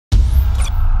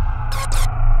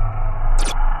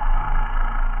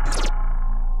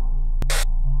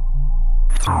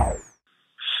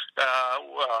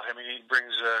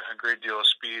great deal of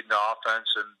speed and offense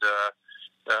and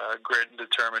grit and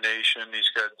determination. He's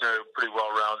got a pretty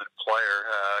well-rounded player.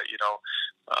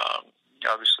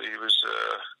 Obviously he was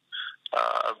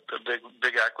a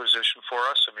big acquisition for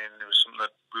us. I mean, it was something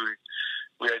that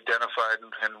we identified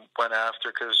and went after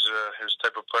because his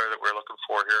type of player that we're looking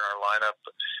for here in our lineup.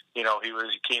 He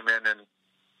came in and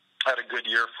had a good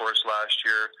year for us last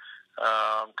year,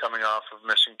 coming off of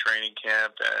missing training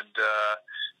camp and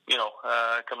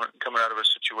coming out of a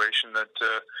situation that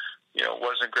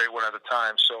wasn't a great one at the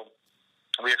time. So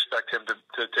we expect him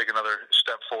to take another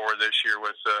step forward this year.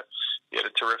 He had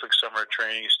a terrific summer of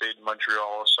training. He stayed in Montreal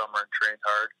all summer and trained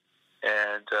hard.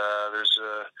 And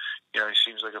he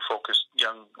seems like a focused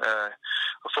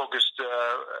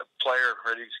player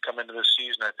ready to come into the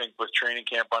season. I think with training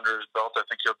camp under his belt, I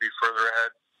think he'll be further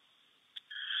ahead.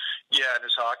 Yeah, in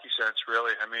his hockey sense,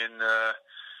 really. I mean,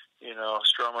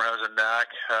 Stromer has a knack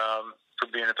for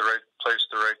being at the right place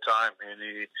at the right time. I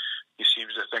mean, he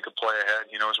seems to think a play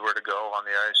ahead. He knows where to go on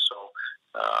the ice. So,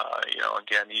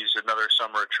 again, he's another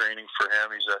summer of training for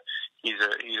him. He's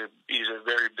a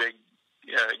very big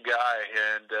guy,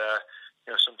 and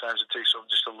sometimes it takes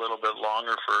just a little bit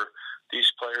longer for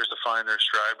these players to find their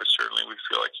stride. But certainly, we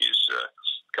feel like he's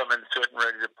come in fit and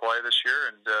ready to play this year,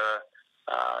 and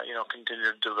continue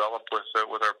to develop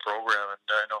with our program. And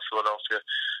I know Philadelphia,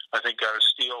 I think, got a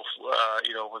steal,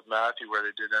 with Matthew, where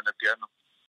they did end up getting him.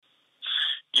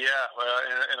 Yeah,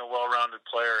 and a well-rounded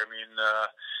player. I mean,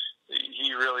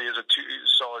 he really is a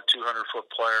solid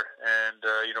 200-foot player, and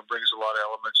brings a lot of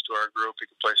elements to our group. He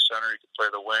can play center, he can play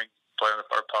the wing, play on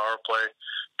our power play,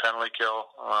 penalty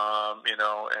kill,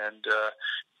 and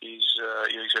he's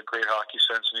got great hockey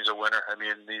sense, and he's a winner. I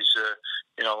mean, he's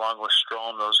along with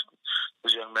Strome, those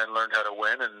young men learned how to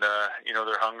win, and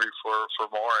they're hungry for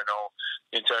more. I know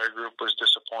the entire group was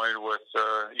disappointed with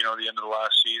the end of the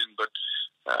last season, but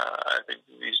I think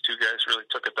these two guys really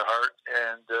took it to heart.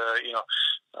 And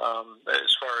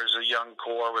as far as a young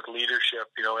core with leadership,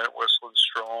 Entwistle and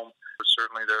Strome,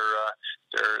 certainly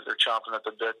they're chomping at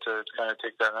the bit to kind of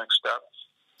take that next step.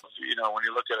 When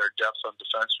you look at our depth on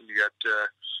defense, when you got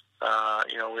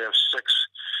we have six,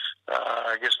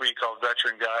 I guess we call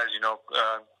veteran guys.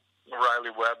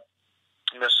 Riley Webb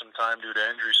missed some time due to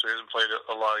injury, so he hasn't played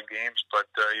a lot of games. But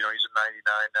he's a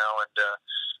 99 now, and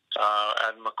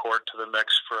adding McCourt to the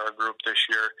mix for our group this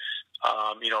year.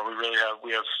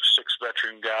 We have six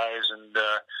veteran guys,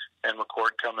 and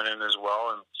McCourt coming in as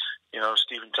well, and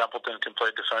Stephen Templeton can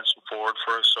play defense and forward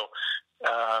for us. So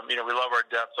we love our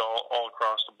depth all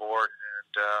across the board,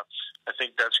 and I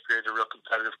think that's created a real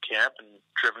competitive camp and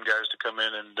driven guys to come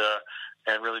in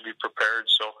and really be prepared.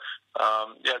 So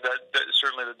that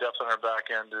certainly the depth on our back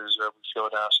end is we feel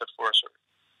an asset for us.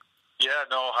 Yeah,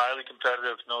 no, highly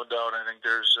competitive, no doubt. I think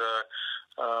there's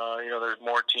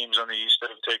more teams on the East that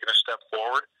have taken a step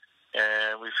forward,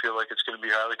 and we feel like it's going to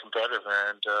be highly competitive.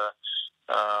 And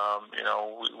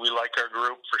we like our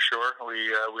group for sure. We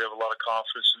have a lot of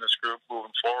confidence in this group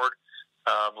moving forward.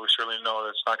 But we certainly know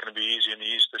that it's not going to be easy in the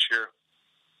East this year.